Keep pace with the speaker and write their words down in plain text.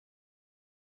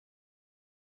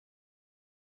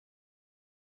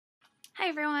Hi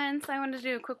everyone, so I wanted to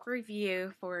do a quick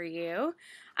review for you.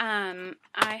 I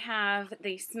have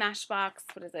the Smashbox,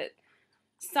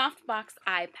 Softbox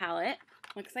Eye Palette.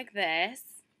 Looks like this.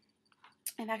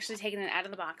 I've actually taken it out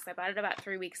of the box. I bought it about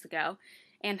 3 weeks ago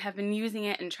and have been using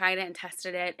it and tried it and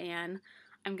tested it, and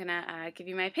I'm going to give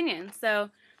you my opinion. So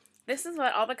this is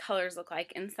what all the colors look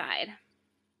like inside.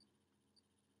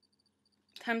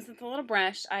 Comes with a little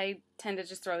brush. I tend to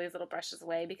just throw these little brushes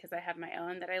away because I have my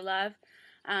own that I love.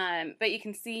 But you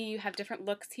can see you have different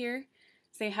looks here.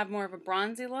 So you have more of a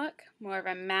bronzy look, more of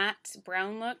a matte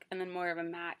brown look, and then more of a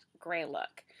matte gray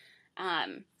look.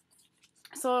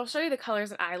 So I'll show you the colors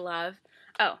that I love.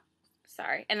 Oh,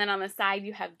 sorry. And then on the side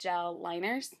you have gel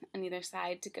liners on either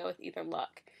side to go with either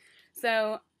look.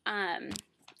 So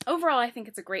overall I think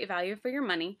it's a great value for your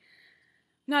money.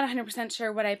 Not 100%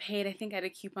 sure what I paid. I think I had a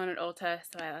coupon at Ulta,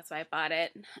 so that's why I bought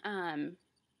it.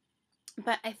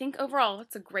 But I think overall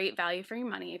it's a great value for your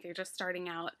money if you're just starting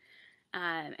out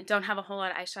and don't have a whole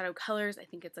lot of eyeshadow colors. I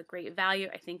think it's a great value.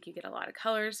 I think you get a lot of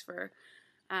colors for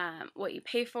what you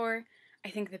pay for. I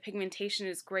think the pigmentation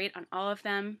is great on all of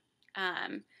them.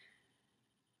 I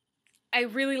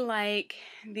really like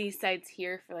these sides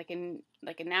here for like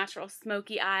a natural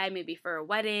smoky eye, maybe for a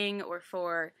wedding or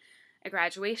for a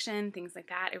graduation, things like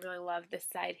that. I really love this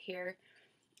side here.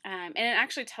 And it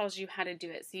actually tells you how to do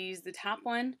it. So you use the top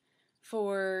one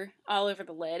for all over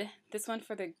the lid, this one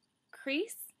for the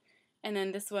crease, and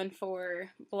then this one for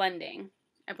blending.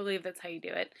 I believe that's how you do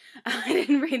it. I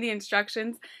didn't read the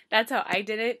instructions. That's how I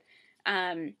did it.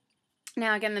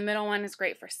 Now again, the middle one is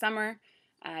great for summer.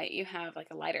 You have like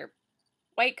a lighter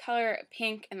white color, a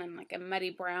pink, and then like a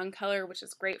muddy brown color, which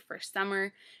is great for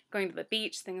summer, going to the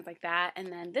beach, things like that.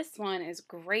 And then this one is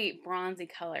great bronzy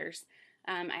colors.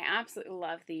 I absolutely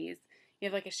love these. You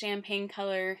have like a champagne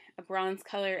color, a bronze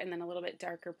color, and then a little bit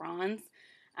darker bronze,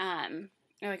 or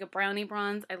like a brownie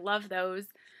bronze. I love those.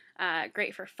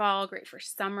 Great for fall, great for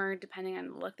summer, depending on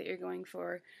the look that you're going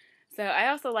for. So I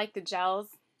also like the gels,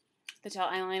 the gel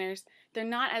eyeliners. They're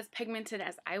not as pigmented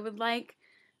as I would like,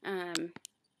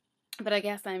 but I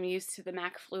guess I'm used to the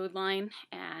MAC Fluid line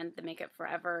and the Makeup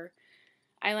Forever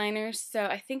eyeliners, so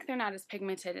I think they're not as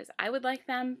pigmented as I would like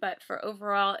them, but for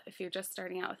overall, if you're just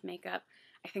starting out with makeup,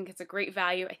 I think it's a great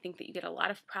value. I think that you get a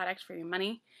lot of product for your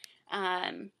money.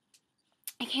 I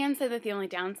can say that the only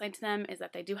downside to them is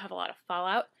that they do have a lot of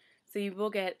fallout, so you will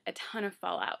get a ton of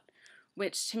fallout,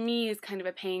 which to me is kind of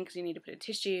a pain because you need to put a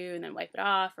tissue and then wipe it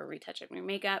off or retouch up your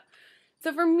makeup.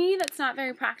 So for me, that's not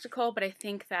very practical, but I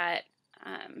think that,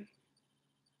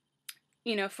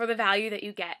 you know, for the value that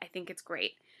you get, I think it's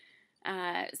great.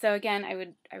 So again, I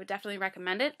would definitely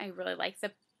recommend it. I really like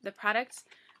the product.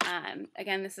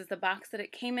 Again, this is the box that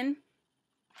it came in.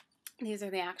 These are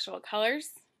the actual colors.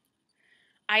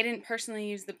 I didn't personally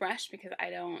use the brush because I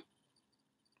don't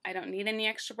need any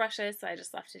extra brushes, so I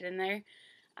just left it in there.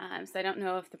 So I don't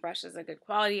know if the brush is a good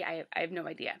quality. I have no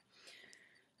idea.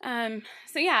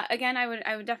 So yeah, again, I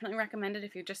would definitely recommend it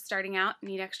if you're just starting out,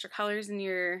 need extra colors in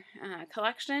your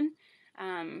collection.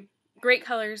 Great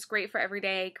colors, great for every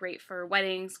day, great for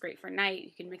weddings, great for night.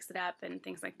 You can mix it up and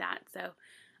things like that. So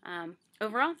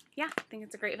overall, yeah, I think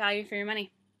it's a great value for your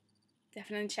money.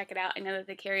 Definitely check it out. I know that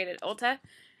they carry it at Ulta,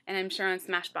 and I'm sure on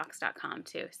Smashbox.com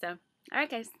too. So, all right,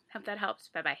 guys, hope that helps.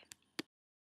 Bye-bye.